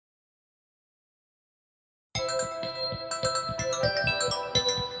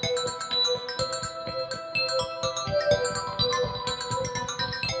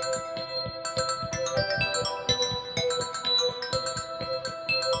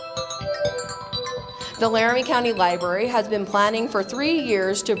The Laramie County Library has been planning for 3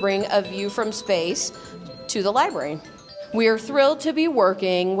 years to bring a view from space to the library. We are thrilled to be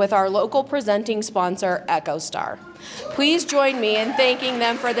working with our local presenting sponsor, EchoStar. Please join me in thanking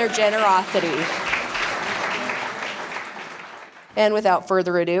them for their generosity. And without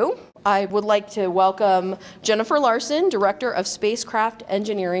further ado, I would like to welcome Jennifer Larson, Director of Spacecraft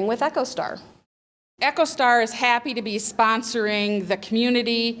Engineering with EchoStar. EchoStar is happy to be sponsoring the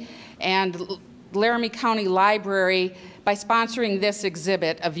community and Laramie County Library by sponsoring this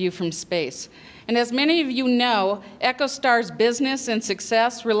exhibit, A View from Space. And as many of you know, EchoStar's business and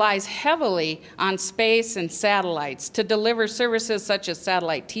success relies heavily on space and satellites to deliver services such as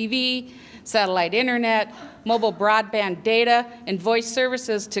satellite TV, satellite internet, mobile broadband data, and voice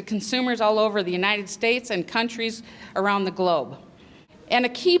services to consumers all over the United States and countries around the globe. And a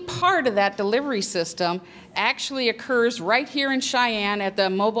key part of that delivery system actually occurs right here in Cheyenne at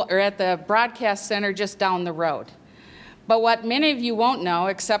the broadcast center just down the road. But what many of you won't know,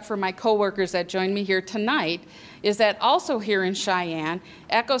 except for my coworkers that joined me here tonight, is that also here in Cheyenne,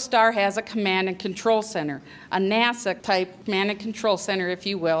 EchoStar has a command and control center, a NASA-type command and control center, if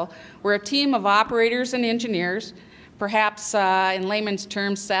you will, where a team of operators and engineers, perhaps in layman's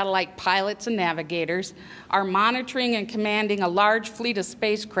terms, satellite pilots and navigators, are monitoring and commanding a large fleet of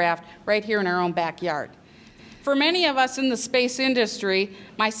spacecraft right here in our own backyard. For many of us in the space industry,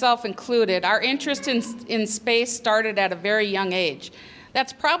 myself included, our interest in space started at a very young age.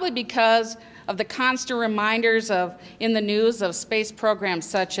 That's probably because of the constant reminders in the news of space programs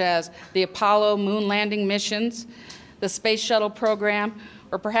such as the Apollo moon landing missions, the Space Shuttle program,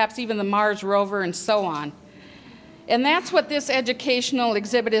 or perhaps even the Mars rover and so on. And that's what this educational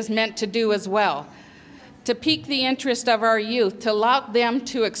exhibit is meant to do as well, to pique the interest of our youth, to allow them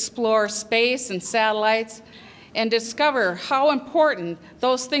to explore space and satellites and discover how important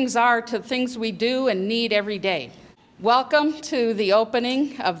those things are to things we do and need every day. Welcome to the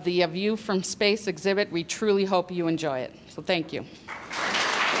opening of the A View from Space exhibit. We truly hope you enjoy it. So thank you.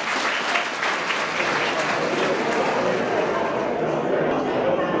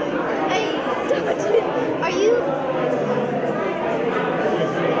 Are you?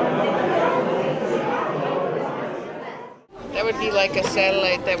 That would be like a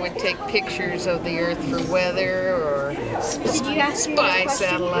satellite that would take pictures of the Earth for weather or spy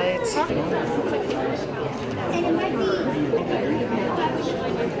satellites. And it might be.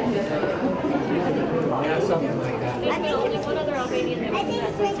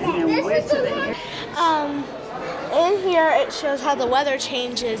 In here it shows how the weather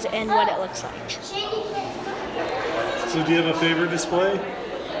changes and what it looks like. So do you have a favorite display?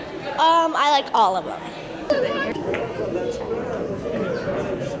 I like all of them.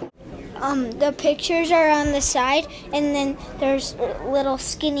 The pictures are on the side, and then there's little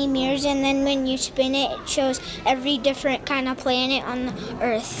skinny mirrors, and then when you spin it, it shows every different kind of planet on the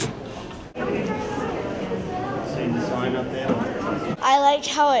Earth. I like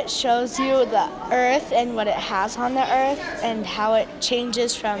how it shows you the Earth and what it has on the Earth and how it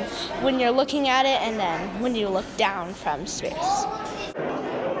changes from when you're looking at it and then when you look down from space.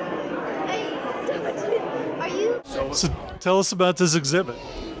 Are you? So tell us about this exhibit.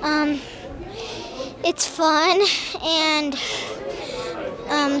 It's fun, and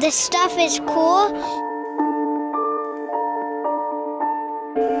this stuff is cool.